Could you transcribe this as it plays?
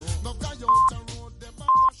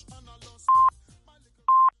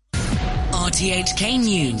RTHK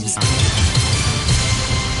News.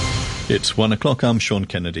 It's 1 o'clock. I'm Sean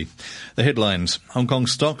Kennedy. The headlines. Hong Kong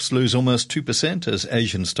stocks lose almost 2% as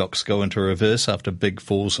Asian stocks go into reverse after big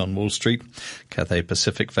falls on Wall Street. Cathay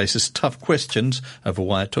Pacific faces tough questions over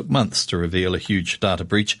why it took months to reveal a huge data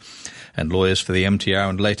breach. And lawyers for the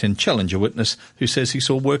MTR and Leighton challenge a witness who says he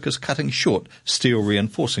saw workers cutting short steel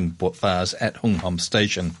reinforcing bars at Hung Hom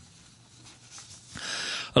Station.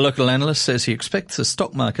 A local analyst says he expects the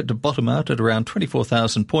stock market to bottom out at around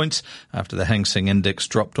 24,000 points after the Hang Seng Index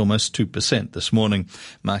dropped almost 2% this morning.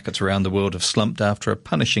 Markets around the world have slumped after a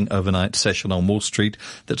punishing overnight session on Wall Street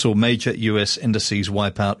that saw major US indices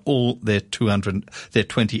wipe out all their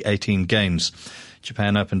 2018 gains.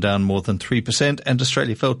 Japan opened down more than 3% and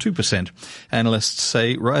Australia fell 2%. Analysts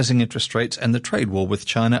say rising interest rates and the trade war with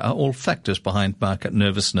China are all factors behind market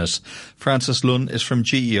nervousness. Francis Lun is from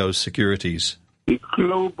GEO Securities. The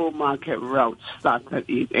global market rout started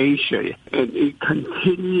in Asia and it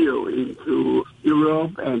continued into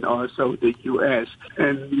Europe and also the U.S.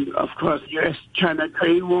 And of course, U.S.-China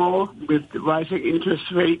trade war with rising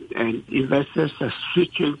interest rate and investors are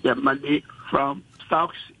switching their money from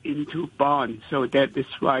stocks into bonds. So that is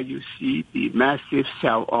why you see the massive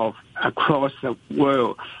sell-off across the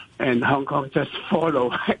world. And Hong Kong just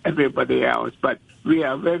follow everybody else. But we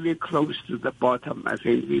are very close to the bottom. I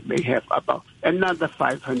think we may have about another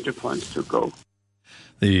 500 points to go.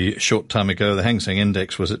 The short time ago, the Hang Seng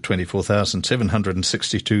Index was at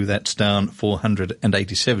 24,762. That's down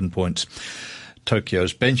 487 points.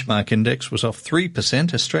 Tokyo's benchmark index was off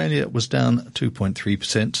 3%. Australia was down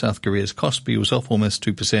 2.3%. South Korea's Kospi was off almost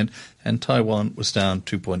 2%. And Taiwan was down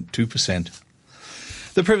 2.2%.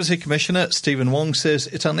 The Privacy Commissioner, Stephen Wong, says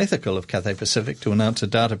it's unethical of Cathay Pacific to announce a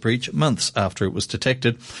data breach months after it was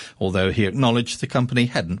detected, although he acknowledged the company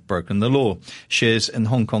hadn't broken the law. Shares in the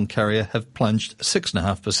Hong Kong carrier have plunged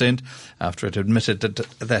 6.5% after it admitted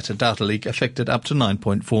that a data leak affected up to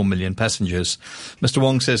 9.4 million passengers. Mr.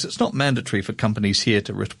 Wong says it's not mandatory for companies here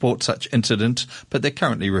to report such incidents, but they're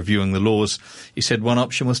currently reviewing the laws. He said one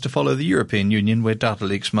option was to follow the European Union, where data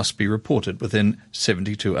leaks must be reported within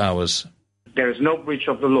 72 hours. There is no breach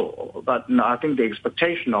of the law, but I think the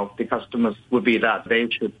expectation of the customers would be that they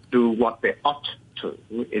should do what they ought to,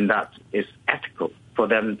 in that it's ethical for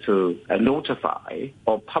them to notify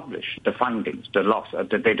or publish the findings, the loss,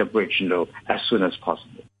 the data breach, as soon as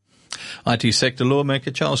possible. IT sector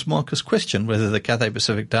lawmaker Charles Marcus questioned whether the Cathay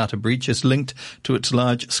Pacific data breach is linked to its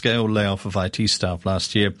large-scale layoff of IT staff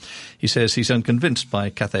last year. He says he's unconvinced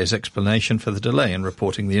by Cathay's explanation for the delay in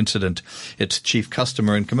reporting the incident. Its Chief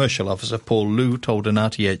Customer and Commercial Officer Paul Lu told an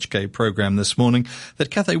RTHK program this morning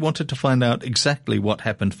that Cathay wanted to find out exactly what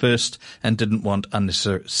happened first and didn't want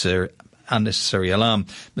unnecessary alarm.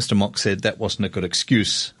 Mr. Mok said that wasn't a good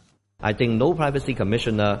excuse. I think no privacy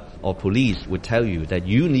commissioner or police would tell you that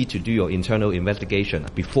you need to do your internal investigation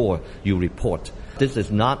before you report. This is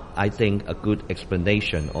not, I think, a good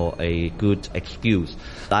explanation or a good excuse.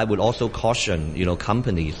 I would also caution,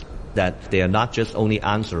 companies that they are not just only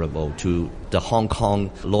answerable to the Hong Kong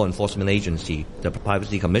law enforcement agency, the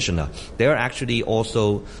privacy commissioner. They are actually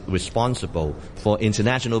also responsible for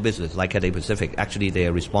international business like Cathay Pacific. Actually, they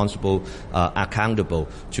are responsible, accountable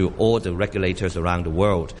to all the regulators around the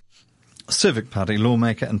world. Civic Party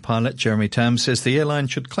lawmaker and pilot Jeremy Tam says the airline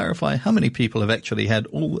should clarify how many people have actually had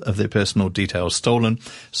all of their personal details stolen,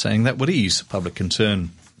 saying that would ease public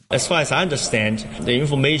concern. As far as I understand, the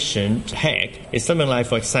information hack is something like,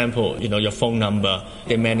 for example, your phone number.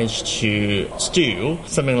 They managed to steal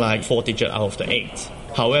something like 4 digits out of the 8.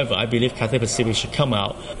 However, I believe Cathay Pacific should come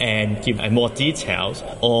out and give more details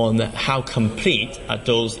on how complete are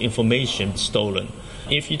those information stolen.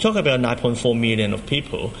 If you talk about 9.4 million of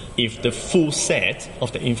people, if the full set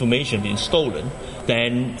of the information being stolen,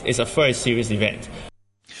 then it's a very serious event.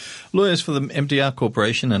 Lawyers for the MTR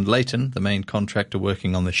Corporation and Leighton, the main contractor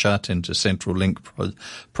working on the Sha Tin to Central Link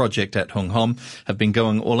project at Hung Hom, have been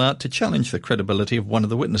going all out to challenge the credibility of one of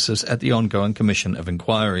the witnesses at the ongoing Commission of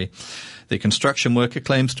Inquiry. The construction worker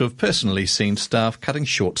claims to have personally seen staff cutting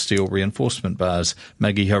short steel reinforcement bars.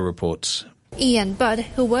 Maggie Ho reports. Ian Budd,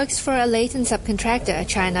 who works for a Leighton subcontractor,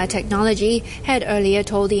 China Technology, had earlier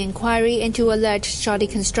told the inquiry into alleged shoddy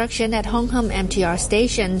construction at Hong Kong MTR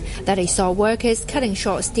station that he saw workers cutting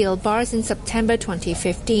short steel bars in September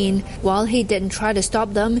 2015. While he didn't try to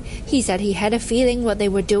stop them, he said he had a feeling what they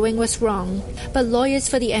were doing was wrong. But lawyers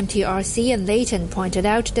for the MTRC and Leighton pointed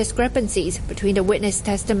out discrepancies between the witness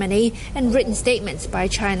testimony and written statements by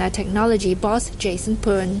China Technology boss Jason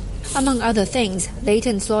Poon. Among other things,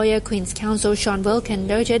 Leighton's lawyer, Queen's Counsel Sean Wilkin,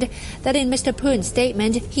 noted that in Mr. Poon's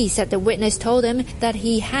statement, he said the witness told him that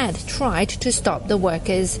he had tried to stop the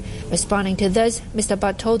workers. Responding to this, Mr.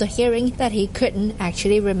 Butt told the hearing that he couldn't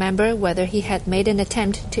actually remember whether he had made an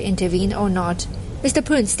attempt to intervene or not. Mr.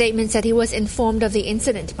 Poon's statement said he was informed of the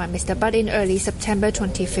incident by Mr. Butt in early September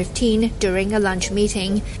 2015 during a lunch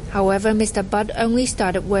meeting. However, Mr. Butt only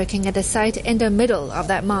started working at the site in the middle of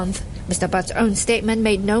that month. Mr. Butt's own statement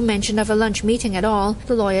made no mention of a lunch meeting at all,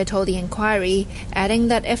 the lawyer told the inquiry, adding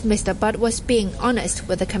that if Mr. Butt was being honest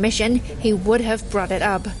with the commission, he would have brought it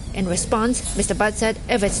up. In response, Mr. Butt said,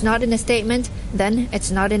 if it's not in a statement, then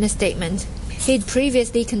it's not in a statement. He'd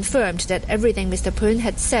previously confirmed that everything Mr. Poon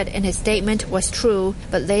had said in his statement was true,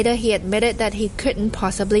 but later he admitted that he couldn't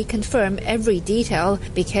possibly confirm every detail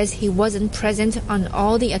because he wasn't present on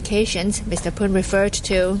all the occasions Mr. Poon referred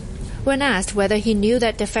to. When asked whether he knew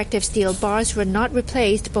that defective steel bars were not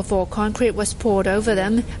replaced before concrete was poured over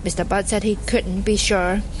them, Mr. Butt said he couldn't be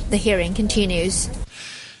sure. The hearing continues.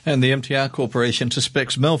 And the MTR Corporation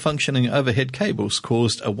suspects malfunctioning overhead cables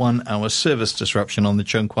caused a 1-hour service disruption on the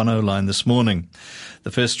Cheung Kwan O line this morning. The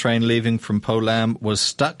first train leaving from Po Lam was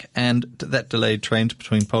stuck, and that delayed trains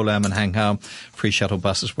between Po Lam and Hang Hau. Free shuttle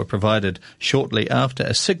buses were provided shortly after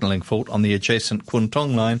a signalling fault on the adjacent Kwun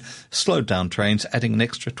Tong line slowed down trains, adding an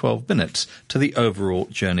extra 12 minutes to the overall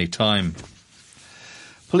journey time.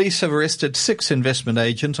 Police have arrested 6 investment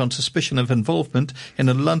agents on suspicion of involvement in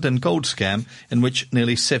a London gold scam in which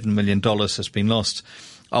nearly $7 million has been lost.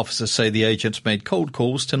 Officers say the agents made cold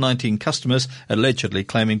calls to 19 customers, allegedly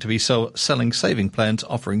claiming to be selling saving plans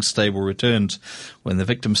offering stable returns. When the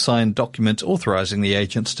victims signed documents authorising the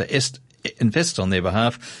agents to invest on their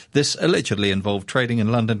behalf, this allegedly involved trading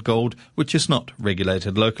in London gold, which is not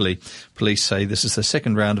regulated locally. Police say this is the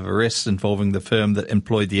second round of arrests involving the firm that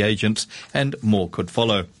employed the agents, and more could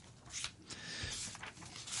follow.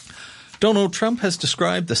 Donald Trump has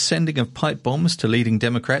described the sending of pipe bombs to leading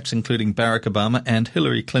Democrats, including Barack Obama and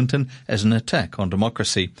Hillary Clinton, as an attack on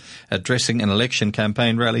democracy. Addressing an election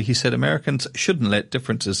campaign rally, he said Americans shouldn't let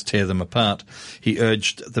differences tear them apart. He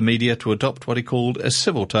urged the media to adopt what he called a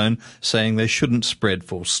civil tone, saying they shouldn't spread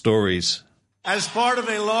false stories. As part of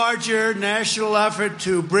a larger national effort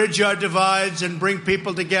to bridge our divides and bring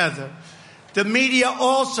people together, the media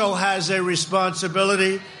also has a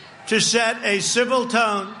responsibility to set a civil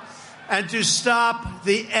tone and to stop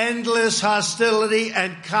the endless hostility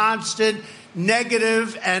and constant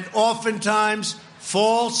negative and oftentimes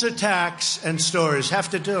false attacks and stories. Have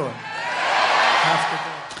to do it.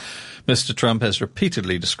 Mr. Trump has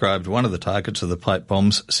repeatedly described one of the targets of the pipe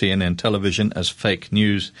bombs, CNN television, as fake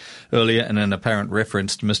news. Earlier, in an apparent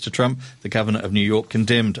reference to Mr. Trump, the governor of New York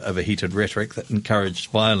condemned overheated rhetoric that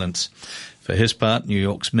encouraged violence. For his part, New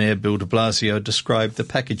York's Mayor Bill de Blasio described the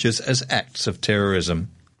packages as acts of terrorism.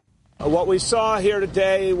 What we saw here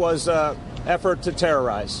today was an effort to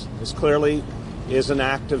terrorize. This clearly is an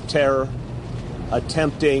act of terror,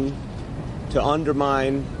 attempting to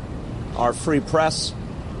undermine our free press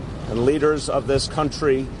and leaders of this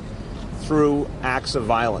country through acts of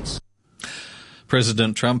violence.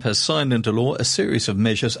 President Trump has signed into law a series of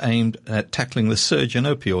measures aimed at tackling the surge in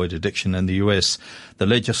opioid addiction in the U.S. The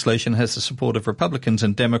legislation has the support of Republicans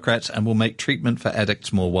and Democrats and will make treatment for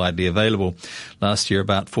addicts more widely available. Last year,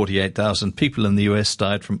 about 48,000 people in the U.S.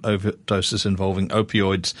 died from overdoses involving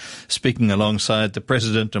opioids. Speaking alongside the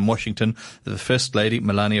President in Washington, the First Lady,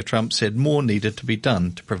 Melania Trump, said more needed to be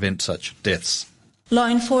done to prevent such deaths. Law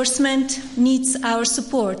enforcement needs our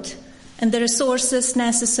support and the resources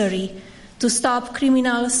necessary to stop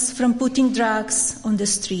criminals from putting drugs on the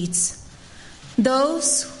streets.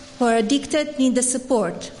 Those who are addicted need the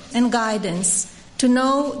support and guidance to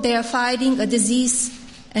know they are fighting a disease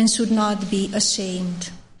and should not be ashamed.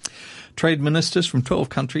 Trade ministers from 12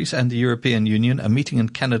 countries and the European Union are meeting in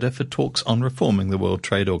Canada for talks on reforming the World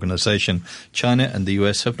Trade Organization. China and the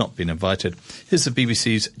US have not been invited. Here's the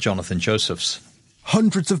BBC's Jonathan Josephs.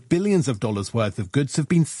 Hundreds of billions of dollars worth of goods have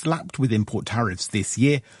been slapped with import tariffs this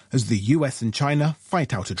year as the US and China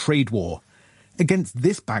fight out a trade war. Against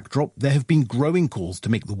this backdrop, there have been growing calls to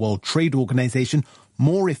make the World Trade Organization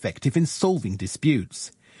more effective in solving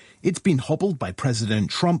disputes. It's been hobbled by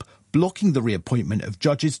President Trump blocking the reappointment of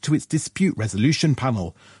judges to its dispute resolution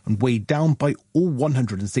panel and weighed down by all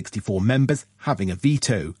 164 members having a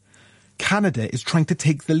veto. Canada is trying to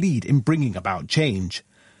take the lead in bringing about change.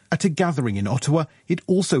 At a gathering in Ottawa, it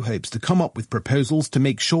also hopes to come up with proposals to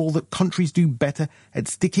make sure that countries do better at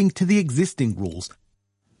sticking to the existing rules.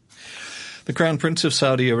 The Crown Prince of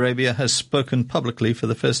Saudi Arabia has spoken publicly for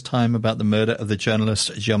the first time about the murder of the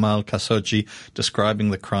journalist Jamal Khashoggi, describing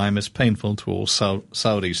the crime as painful to all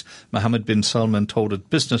Saudis. Mohammed bin Salman told a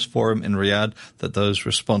business forum in Riyadh that those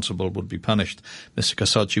responsible would be punished. Mr.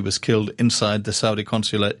 Khashoggi was killed inside the Saudi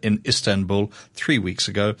consulate in Istanbul 3 weeks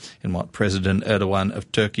ago in what President Erdogan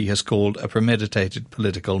of Turkey has called a premeditated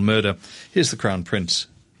political murder. Here's the Crown Prince.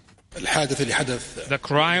 The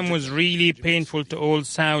crime was really painful to all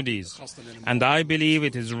Saudis, and I believe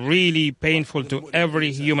it is really painful to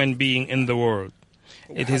every human being in the world.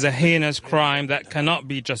 It is a heinous crime that cannot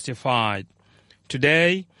be justified.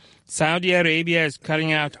 Today, Saudi Arabia is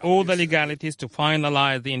carrying out all the legalities to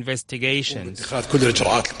finalize the investigations.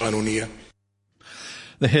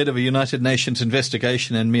 The head of a United Nations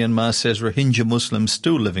investigation in Myanmar says Rohingya Muslims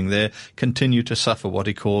still living there continue to suffer what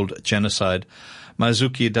he called genocide.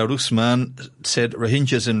 Marzuki Darusman said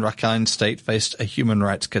Rohingyas in Rakhine State faced a human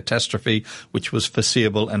rights catastrophe which was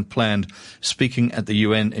foreseeable and planned. Speaking at the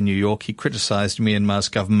UN in New York, he criticized Myanmar's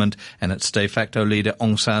government and its de facto leader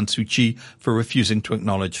Aung San Suu Kyi for refusing to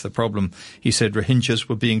acknowledge the problem. He said Rohingyas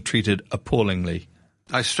were being treated appallingly.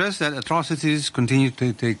 I stress that atrocities continue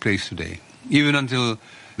to take place today. Even until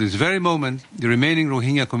this very moment, the remaining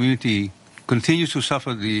Rohingya community continues to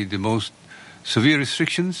suffer the most severe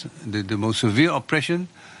restrictions, the most severe oppression,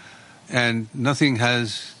 and nothing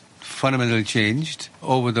has fundamentally changed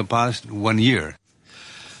over the past 1 year.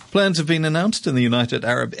 Plans have been announced in the United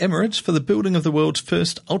Arab Emirates for the building of the world's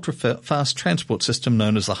first ultra-fast transport system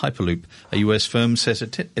known as the Hyperloop. A US firm says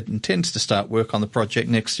it intends to start work on the project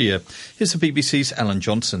next year. Here's the BBC's Alan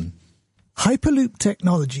Johnson. Hyperloop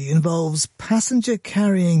technology involves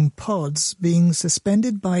passenger-carrying pods being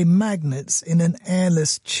suspended by magnets in an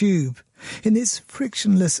airless tube. In this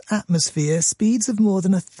frictionless atmosphere, speeds of more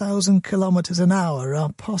than 1,000 kilometers an hour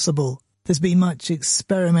are possible. There's been much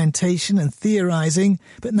experimentation and theorizing,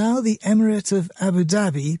 but now the Emirate of Abu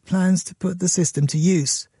Dhabi plans to put the system to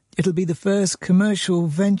use. It'll be the first commercial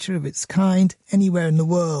venture of its kind anywhere in the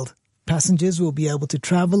world. Passengers will be able to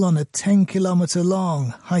travel on a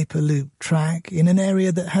 10-kilometer-long Hyperloop track in an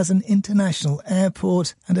area that has an international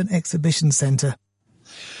airport and an exhibition centre.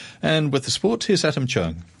 And with the sport, here's Adam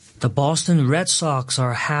Chung. The Boston Red Sox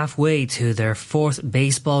are halfway to their fourth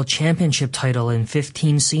baseball championship title in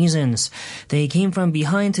 15 seasons. They came from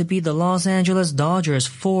behind to beat the Los Angeles Dodgers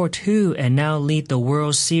 4-2 and now lead the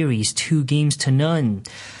World Series 2-0.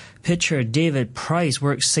 Pitcher David Price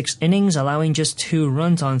worked 6 innings, allowing just 2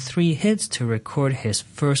 runs on 3 hits to record his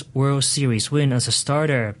first World Series win as a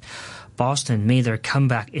starter. Boston made their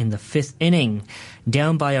comeback in the 5th inning.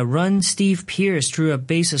 Down by a run, Steve Pearce drew a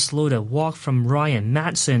bases-loaded walk from Ryan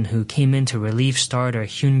Madson, who came in to relieve starter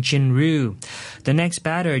Hyun-Jin Ryu. The next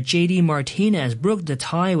batter, J.D. Martinez, broke the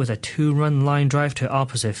tie with a 2-run line drive to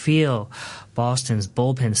opposite field. Boston's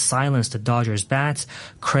bullpen silenced the Dodgers' bats.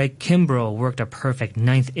 Craig Kimbrell worked a perfect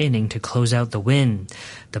 9th inning to close out the win.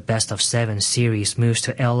 The best-of-7 series moves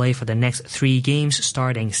to L.A. for the next 3 games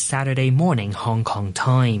starting Saturday morning Hong Kong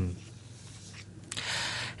time.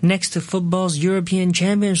 Next to football's European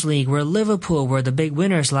Champions League, where Liverpool were the big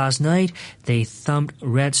winners last night, they thumped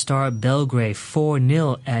Red Star Belgrade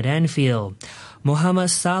 4-0 at Anfield. Mohamed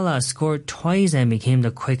Salah scored twice and became the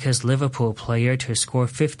quickest Liverpool player to score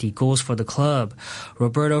 50 goals for the club.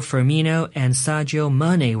 Roberto Firmino and Sadio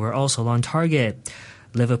Mane were also on target.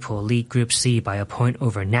 Liverpool lead Group C by a point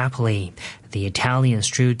over Napoli. The Italians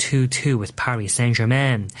drew 2-2 with Paris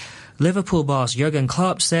Saint-Germain. Liverpool boss Jurgen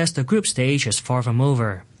Klopp says the group stage is far from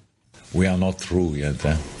over. We are not through yet.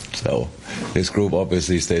 So this group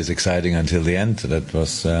obviously stays exciting until the end. That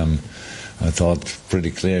was, I thought,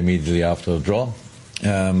 pretty clear immediately after the draw.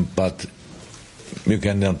 But you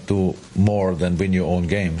cannot do more than win your own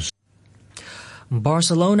games.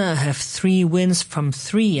 Barcelona have 3 wins from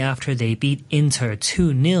 3 after they beat Inter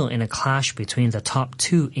 2-0 in a clash between the top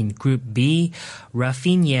 2 in Group B.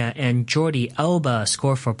 Rafinha and Jordi Alba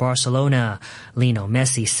scored for Barcelona. Lionel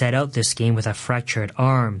Messi set out this game with a fractured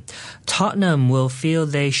arm. Tottenham will feel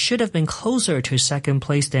they should have been closer to second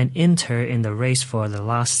place than Inter in the race for the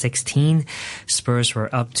last 16. Spurs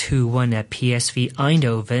were up 2-1 at PSV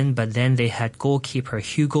Eindhoven, but then they had goalkeeper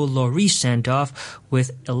Hugo Lloris sent off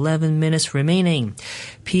with 11 minutes remaining.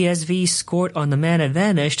 PSV scored on the man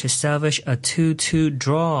advantage to salvage a 2-2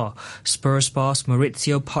 draw. Spurs boss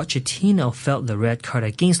Maurizio Pochettino felt the red card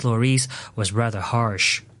against Lloris was rather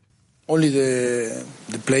harsh. Only the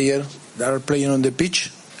player that are playing on the pitch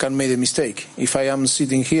can make a mistake. If I am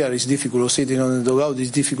sitting here, it's difficult, or sitting on the dugout, it's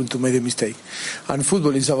difficult to make a mistake. And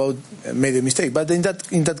football is about make a mistake. But in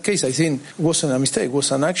that case, I think it wasn't a mistake. It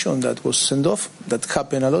was an action that was sent off. That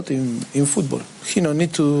happened a lot in football. He no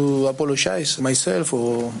need to apologize myself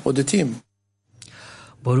or the team.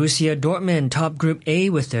 Borussia Dortmund top Group A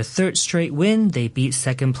with their third straight win. They beat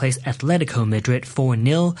second-place Atletico Madrid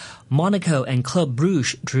 4-0. Monaco and Club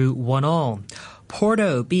Brugge drew 1-1.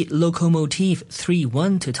 Porto beat Lokomotiv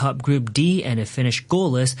 3-1 to top Group D, and it finished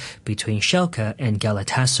goalless between Schalke and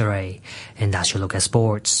Galatasaray. And that's your look at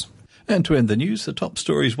sports. And to end the news, the top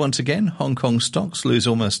stories once again. Hong Kong stocks lose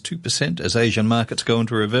almost 2% as Asian markets go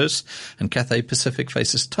into reverse, and Cathay Pacific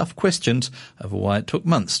faces tough questions over why it took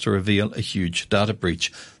months to reveal a huge data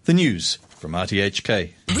breach. The news from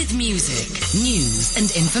RTHK. With music, news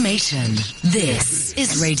and information, this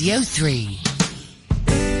is Radio 3.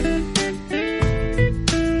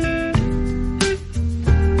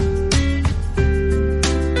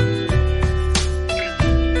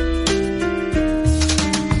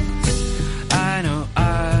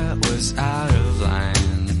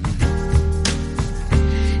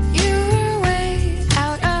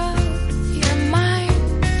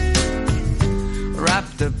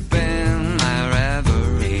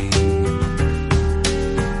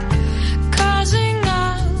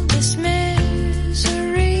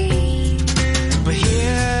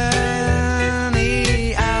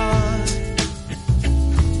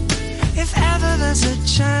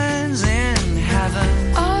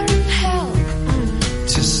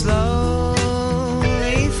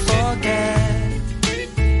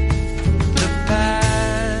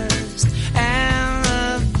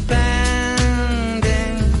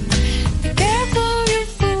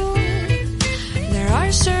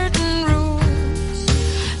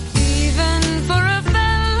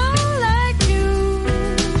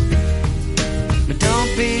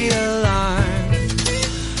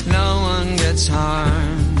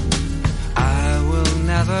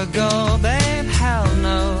 Go back.